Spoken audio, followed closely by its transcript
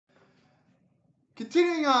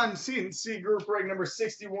Continuing on CNC group break number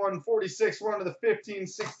 6146, we're on to the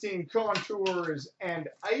 1516 contours and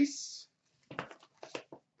ice.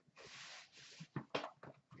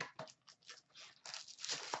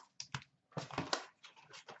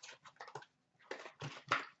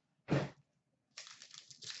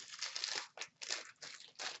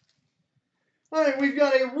 All right, we've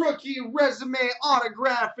got a rookie resume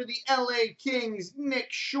autograph for the LA Kings, Nick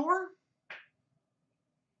Shore.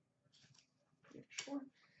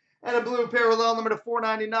 And a blue parallel number to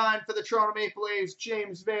 499 for the Toronto Maple Leafs,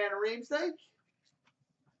 James Van Riemsdyk.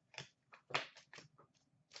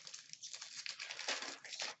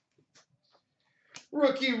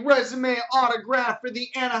 Rookie resume autograph for the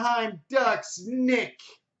Anaheim Ducks, Nick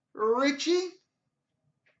Ritchie.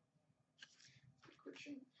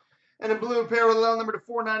 And a blue parallel number to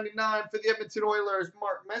 499 for the Edmonton Oilers,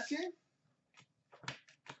 Mark Messier.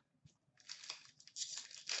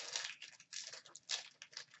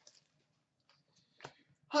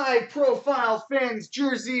 High profile fans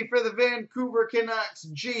jersey for the Vancouver Canucks,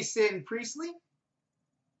 Jason Priestley.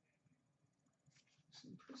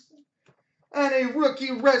 And a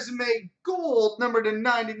rookie resume gold number to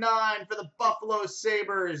 99 for the Buffalo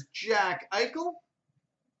Sabres, Jack Eichel.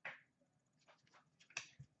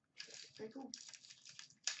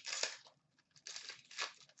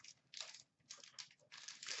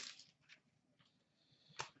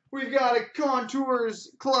 We've got a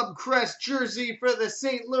Contours Club Crest jersey for the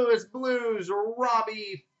St. Louis Blues,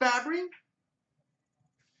 Robbie Fabry.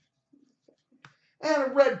 And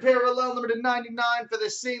a red parallel number to 99 for the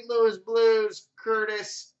St. Louis Blues,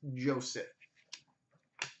 Curtis Joseph.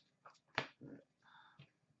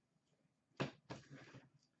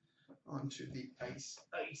 Onto the ice,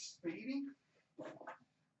 baby.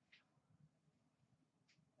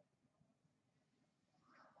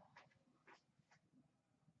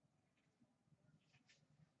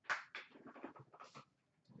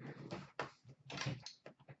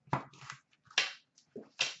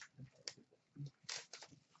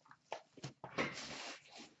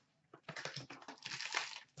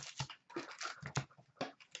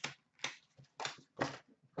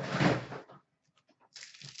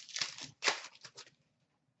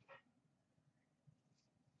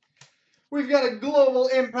 We've got a global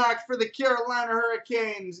impact for the Carolina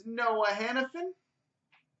Hurricanes, Noah Hannafin.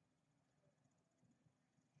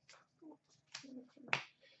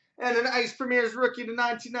 And an Ice Premier's rookie to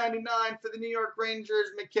 1999 for the New York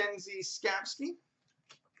Rangers, Mackenzie Skapski.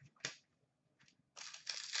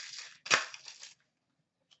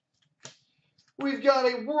 We've got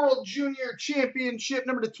a World Junior Championship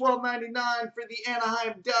number to 1299 for the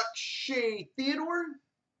Anaheim Ducks, Shea Theodore.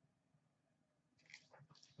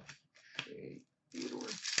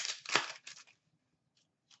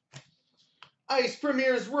 Ice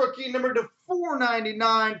Premier's rookie number to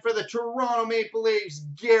 499 for the Toronto Maple Leafs,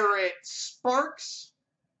 Garrett Sparks.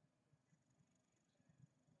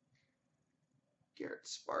 Garrett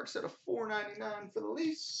Sparks at a 499 for the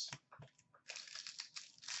Leafs.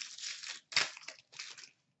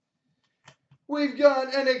 We've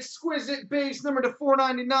got an exquisite base number to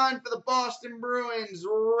 499 for the Boston Bruins,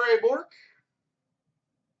 Ray Bourque.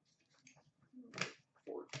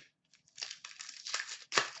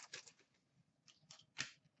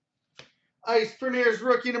 Ice Premier's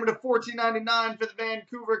rookie number to 1499 for the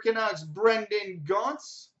Vancouver Canucks, Brendan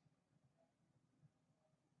Gaunce.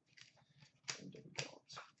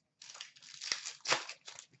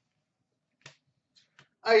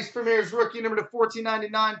 Ice Premier's rookie number to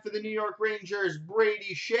 1499 for the New York Rangers,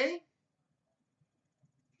 Brady Shea.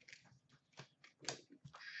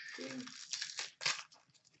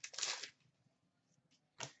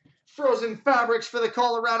 Frozen Fabrics for the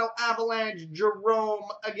Colorado Avalanche, Jerome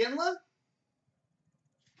Iginla.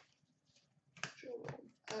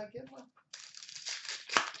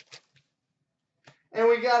 And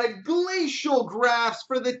we got a Glacial Graphs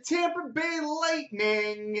for the Tampa Bay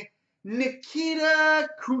Lightning, Nikita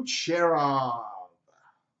Kucherov.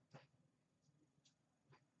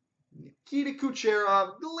 Nikita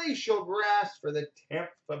Kucherov, Glacial Graphs for the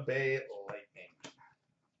Tampa Bay Lightning.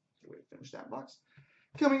 Wait, finish that box.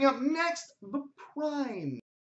 Coming up next, the Prime.